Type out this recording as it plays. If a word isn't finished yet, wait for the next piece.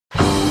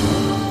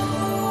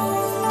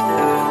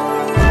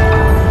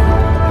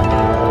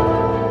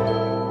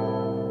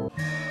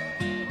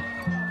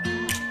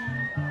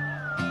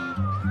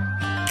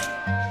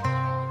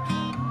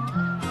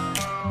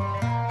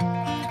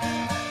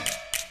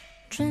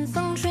天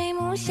风吹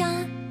木下，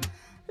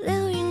流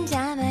云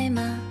驾白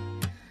马，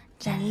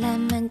湛蓝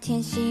满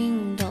天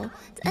星斗，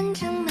赞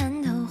成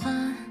满头花。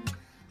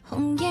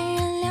红颜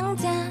染两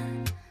家，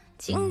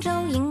轻舟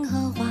迎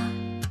荷花。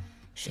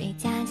谁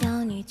家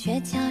娇女鹊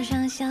桥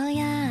上小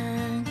雅？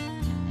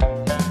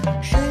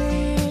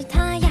是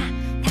他呀，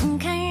看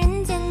看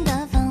人间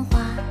的繁华，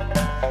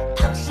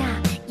抛下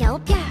腰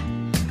片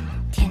儿，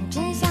天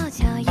真小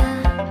巧呀。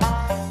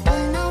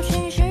热闹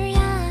群世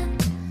呀，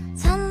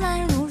灿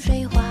烂如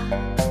水花。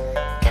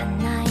看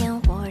那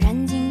烟火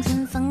燃尽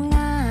春风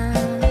啊，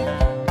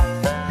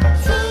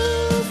清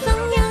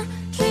风呀，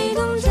吹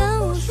动着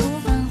无数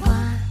繁华。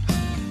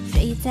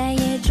谁在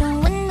夜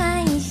中温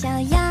暖一笑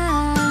呀？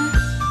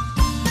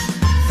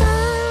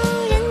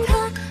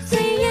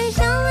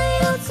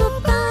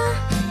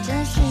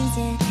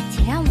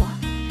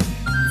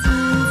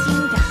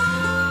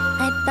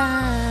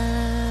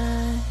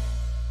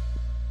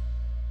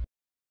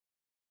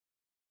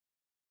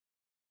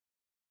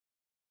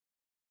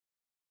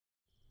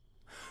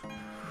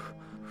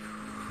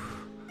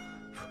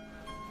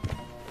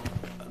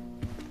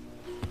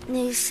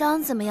你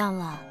伤怎么样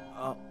了？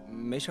啊，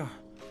没事儿。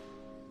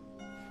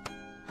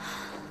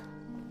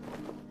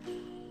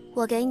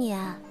我给你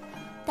啊，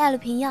带了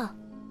瓶药。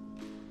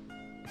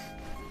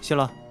谢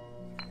了。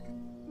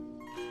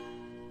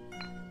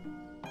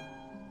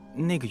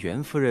那个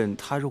袁夫人，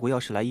她如果要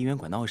是来医院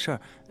馆闹事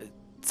儿，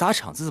砸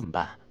场子怎么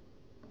办？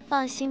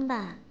放心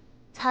吧，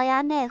曹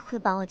衙内会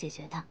帮我解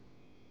决的。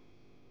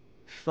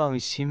放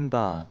心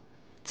吧，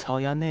曹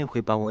衙内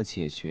会帮我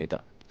解决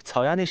的。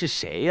曹衙内是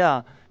谁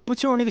呀？不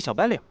就是那个小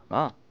白脸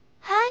吗？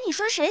哎，你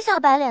说谁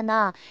小白脸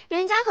呢？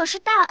人家可是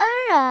大恩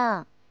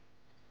人。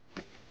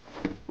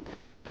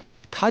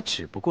他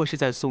只不过是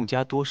在宋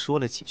家多说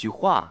了几句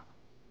话。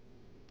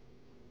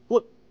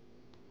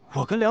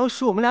我跟梁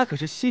叔，我们俩可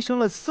是牺牲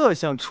了色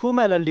相，出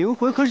卖了灵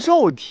魂和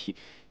肉体。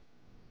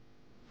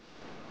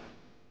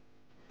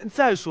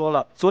再说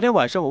了，昨天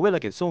晚上我为了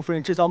给宋夫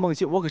人制造梦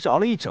境，我可是熬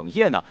了一整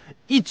夜呢，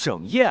一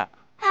整夜。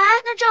哎，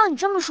那照你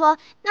这么说，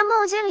那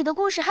梦境里的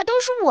故事还都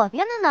是我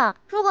编的呢。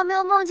如果没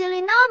有梦境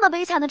里那么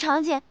悲惨的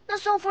场景，那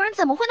宋夫人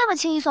怎么会那么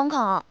轻易松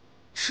口？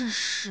真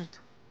是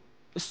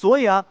的。所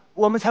以啊，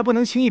我们才不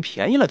能轻易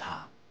便宜了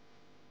她。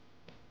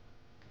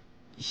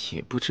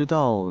也不知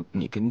道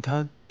你跟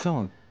她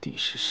到底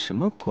是什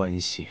么关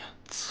系啊？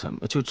怎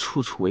么就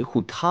处处维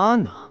护她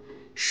呢？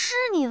是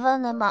你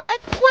问的吗？哎，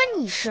关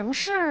你什么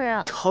事儿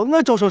啊？疼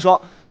啊，赵双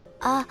双！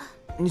啊，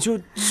你就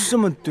这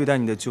么对待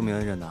你的救命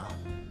恩人呢？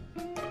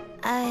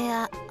哎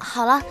呀，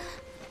好了，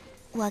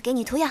我给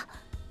你涂药。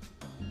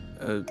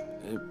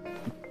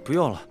不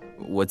用了，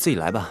我自己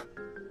来吧。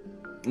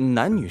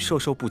男女授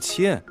受不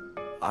亲，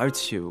而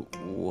且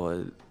我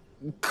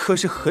可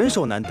是很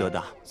手难得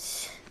的。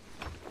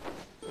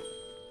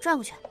转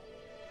过去，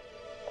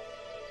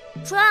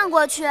转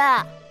过去。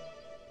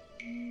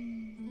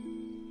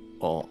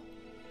哦。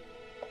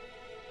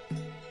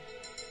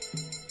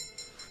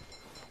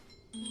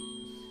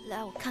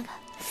来，我看看。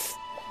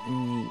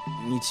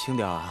你轻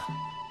点啊。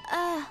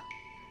哎呀，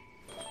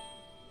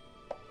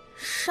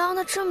伤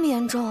得这么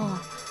严重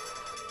啊！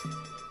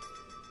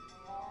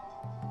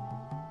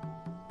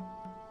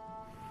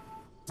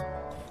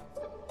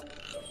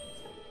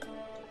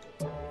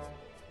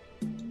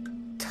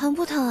疼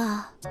不疼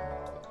啊？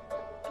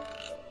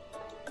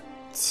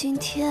今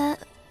天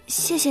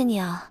谢谢你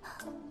啊。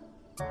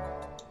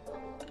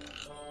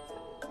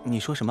你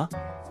说什么？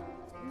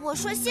我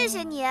说谢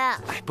谢你。哎，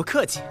不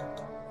客气。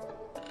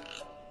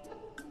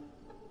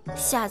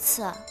下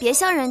次别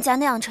像人家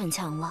那样逞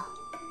强了。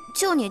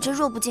就你这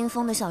弱不禁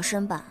风的小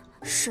身板，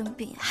生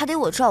病还得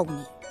我照顾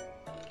你。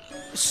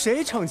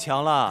谁逞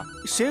强了？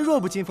谁弱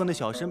不禁风的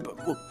小身板？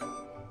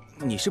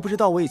你是不知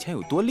道我以前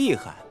有多厉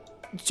害。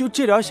就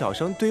这点小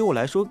伤，对于我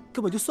来说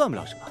根本就算不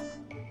了什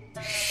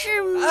么。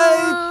是吗？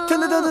哎，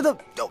疼！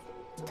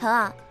疼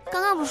啊！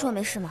刚刚不是说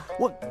没事吗？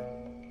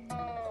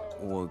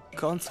我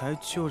刚才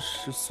就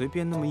是随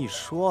便那么一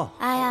说。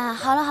哎呀，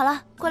好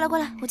了，过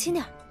来，我轻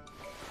点。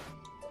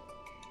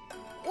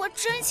我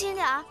真轻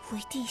点，我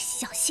一定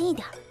小心一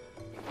点。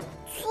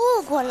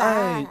坐过来。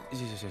哎，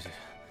行，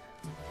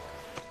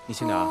你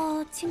轻点啊。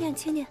哦，轻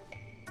点。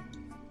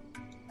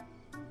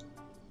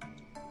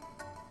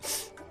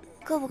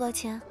够不够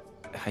轻？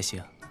还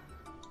行。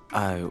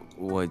哎，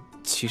我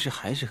其实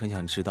还是很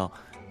想知道，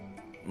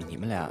你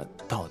们俩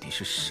到底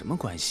是什么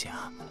关系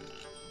啊？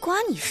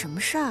关你什么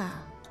事儿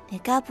啊？你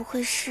该不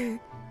会是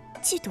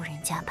嫉妒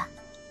人家吧？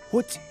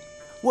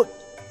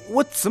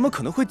我怎么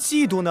可能会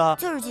嫉妒呢？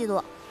就是嫉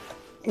妒。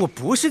我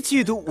不是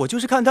嫉妒，我就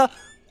是看他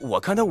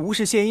无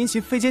事献殷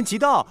勤，非奸即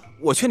盗。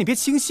我劝你别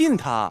轻信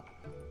他。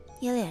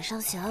你脸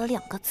上写了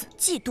2个字：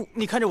嫉妒。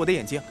你看着我的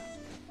眼睛，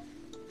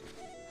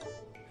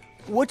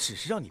我只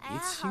是让你别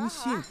轻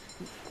信。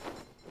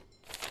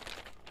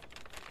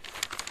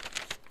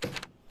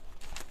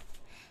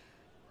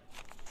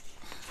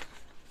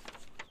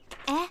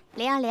哎，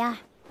灵儿，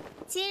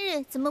今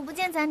日怎么不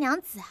见咱娘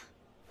子啊？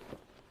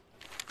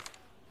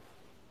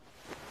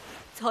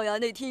曹衙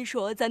内听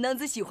说咱娘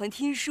子喜欢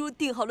听书，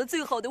订好了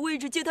最好的位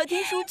置接她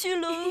听书去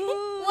了。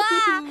哇，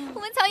我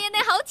们曹衙内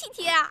好体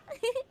贴啊！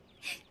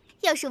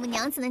要是我们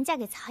娘子能嫁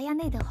给曹衙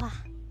内的话，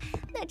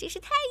那真是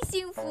太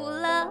幸福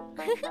了。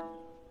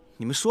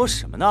你们说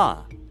什么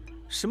呢？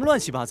什么乱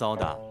七八糟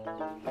的？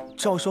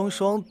赵双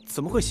双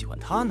怎么会喜欢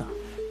他呢？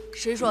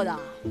谁说的？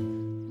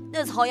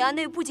那曹衙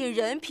内不仅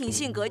人品、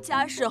性格、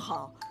家世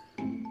好，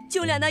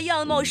就连那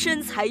样貌、身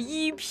材、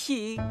衣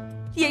品，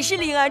也是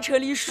临安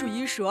城里数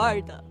一数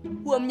二的。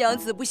我们娘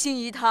子不心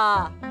仪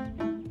他，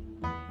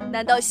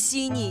难道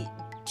稀你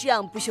这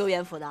样不修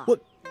边幅的？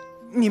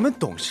你们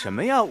懂什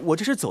么呀？我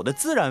这是走的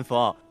自然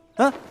风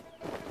啊！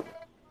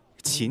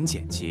勤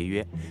俭节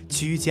约，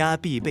居家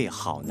必备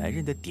好男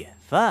人的典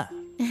范。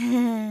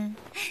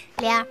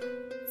莲儿，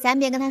咱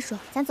别跟他说，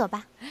咱走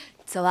吧。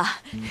走吧。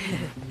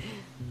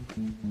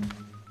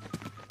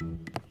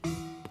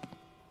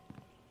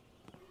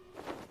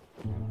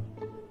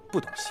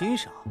不懂欣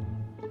赏，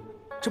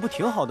这不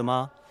挺好的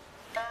吗？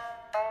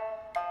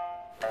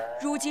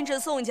如今这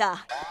宋家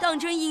当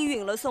真应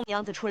允了宋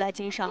娘子出来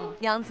经商。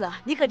娘子，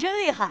你可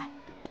真厉害。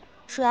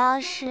主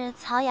要是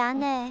曹衙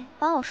内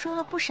帮我说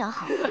了不少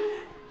好话。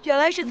原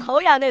来是曹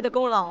衙内的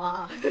功劳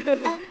啊！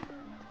哎，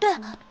对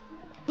了，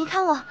你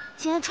看我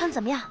今天穿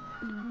怎么样？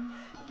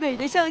美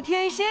得像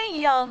天仙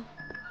一样。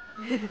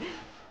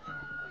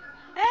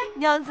哎，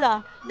娘子，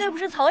那不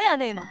是曹衙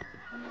内吗？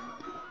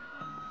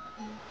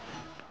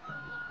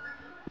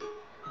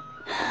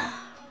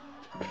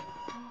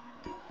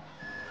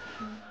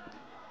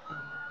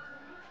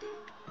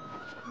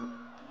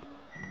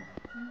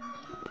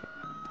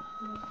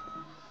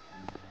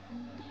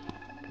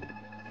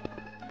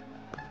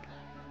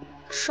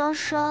双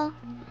双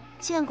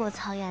见过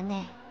曹衙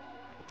内。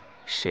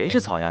谁是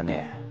曹衙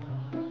内？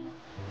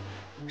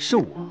是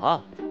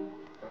我。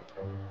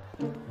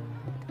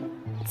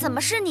怎么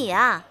是你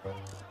啊？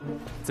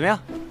怎么样？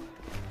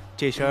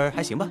这身儿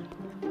还行吧？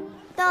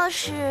倒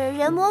是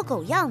人模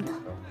狗样的。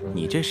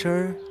你这身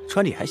儿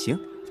穿的也还行。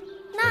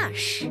那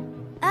是。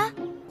哎，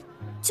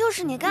就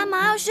是你干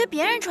嘛要学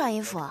别人穿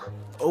衣服啊？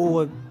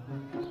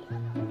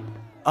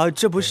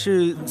这不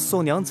是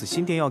宋娘子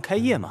新店要开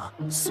业吗？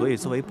所以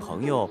作为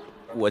朋友，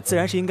我自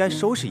然是应该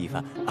收拾一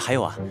番。还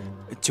有啊，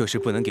就是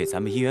不能给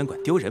咱们姻缘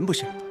馆丢人，不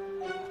是？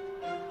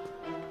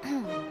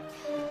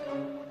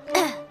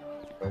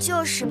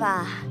就是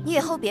吧，你以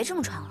后别这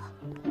么穿了。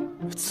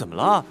怎么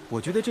了？我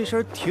觉得这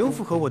身挺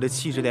符合我的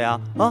气质的呀！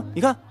啊，你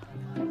看，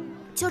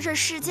就这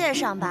世界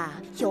上吧，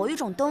有一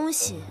种东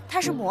西它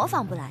是模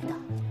仿不来的，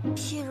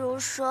譬如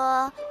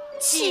说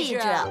气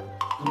质。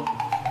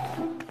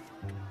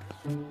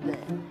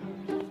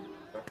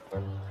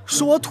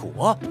说我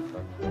土啊！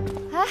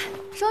哎，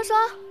双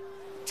双，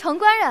城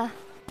官人，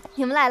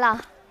你们来了。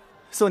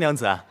宋娘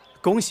子，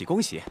恭喜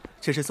恭喜，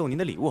这是送您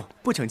的礼物，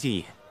不成敬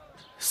意。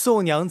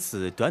宋娘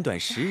子短短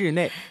10日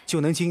内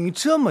就能经营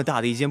这么大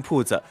的一间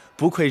铺子，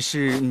不愧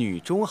是女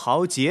中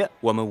豪杰，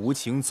我们无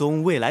情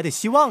宗未来的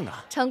希望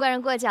啊！城官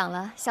人过奖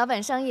了，小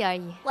本生意而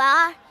已。婉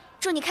儿，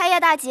祝你开业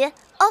大吉。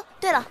哦，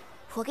对了，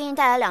我给你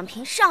带来2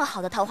瓶上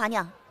好的桃花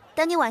酿，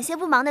等你晚些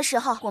不忙的时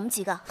候，我们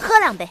几个喝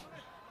2杯。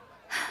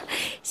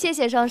谢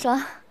谢双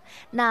双，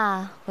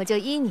那我就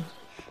依你，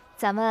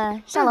咱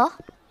们上楼。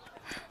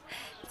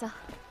走。